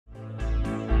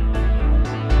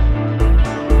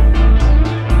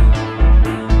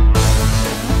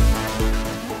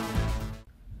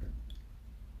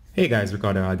Hey guys,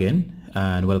 Ricardo again,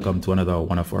 and welcome to another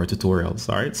one of our tutorials.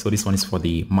 Alright, so this one is for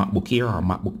the MacBook Air or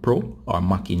MacBook Pro or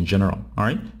Mac in general.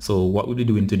 Alright, so what we'll be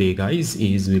doing today, guys,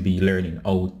 is we'll be learning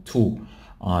how to,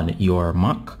 on your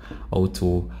Mac, how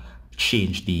to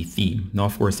change the theme. Now,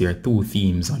 of course, there are two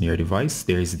themes on your device.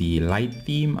 There's the light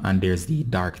theme and there's the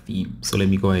dark theme. So let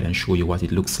me go ahead and show you what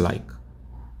it looks like.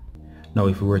 Now,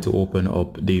 if we were to open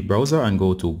up the browser and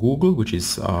go to Google, which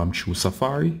is through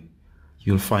Safari,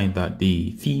 you'll find that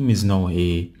the theme is now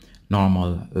a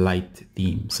normal light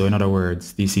theme. So in other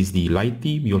words, this is the light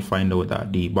theme. You'll find out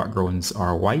that the backgrounds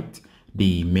are white.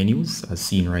 The menus, as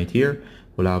seen right here,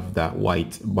 will have that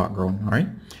white background. All right.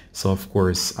 So of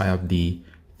course, I have the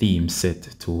theme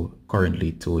set to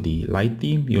currently to the light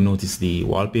theme. You'll notice the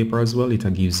wallpaper as well.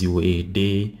 It gives you a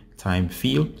daytime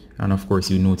feel. And of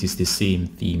course, you notice the same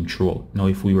theme throughout. Now,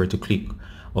 if we were to click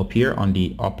up here on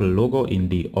the Apple logo in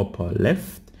the upper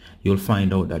left, you'll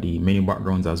find out that the menu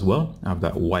backgrounds as well have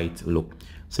that white look.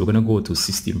 So we're going to go to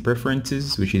System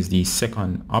Preferences, which is the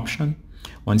second option.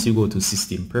 Once you go to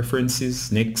System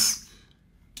Preferences, next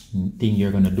thing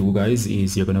you're going to do, guys,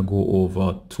 is you're going to go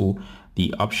over to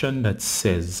the option that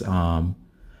says all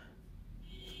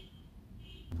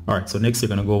right, so next you're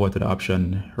going to go over to the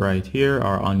option right here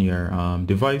or on your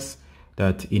device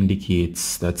that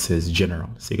indicates that says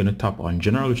General. So you're going to tap on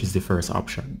General, which is the first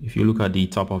option. If you look at the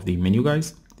top of the menu,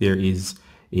 guys, there is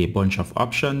a bunch of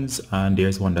options and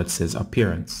there's one that says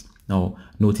Appearance. Now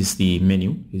notice the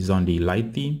menu is on the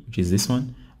light theme, which is this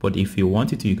one, but if you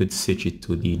wanted to, you could switch it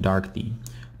to the dark theme.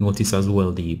 Notice as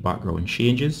well the background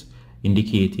changes,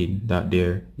 indicating that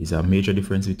there is a major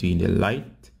difference between the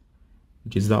light,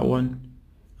 which is that one,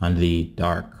 and the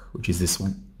dark, which is this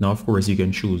one. Now of course you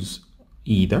can choose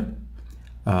either.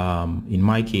 In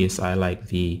my case, I like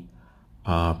the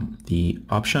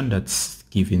option that's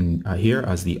given here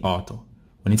as the auto.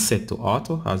 When it's set to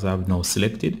auto, as I've now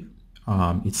selected,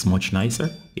 it's much nicer.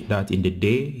 That in the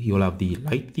day you'll have the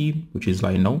light theme, which is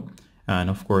like now, and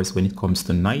of course when it comes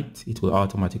to night, it will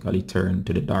automatically turn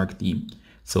to the dark theme.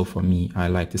 So for me, I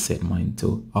like to set mine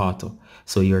to auto.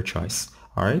 So your choice.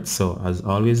 All right, so as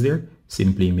always there,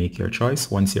 simply make your choice.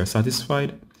 Once you're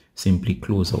satisfied, simply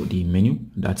close out the menu.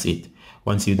 That's it.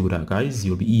 Once you do that, guys,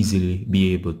 you'll easily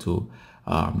be able to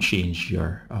change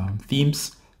your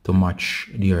themes to match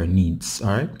your needs. All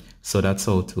right, so that's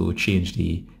how to change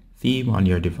the theme on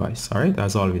your device. All right,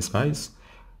 as always, guys,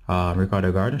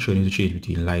 Ricardo Garden showing you to change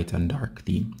between light and dark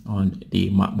theme on the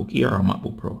MacBook Air or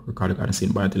MacBook Pro. Ricardo Garden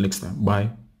saying bye until next time. Bye.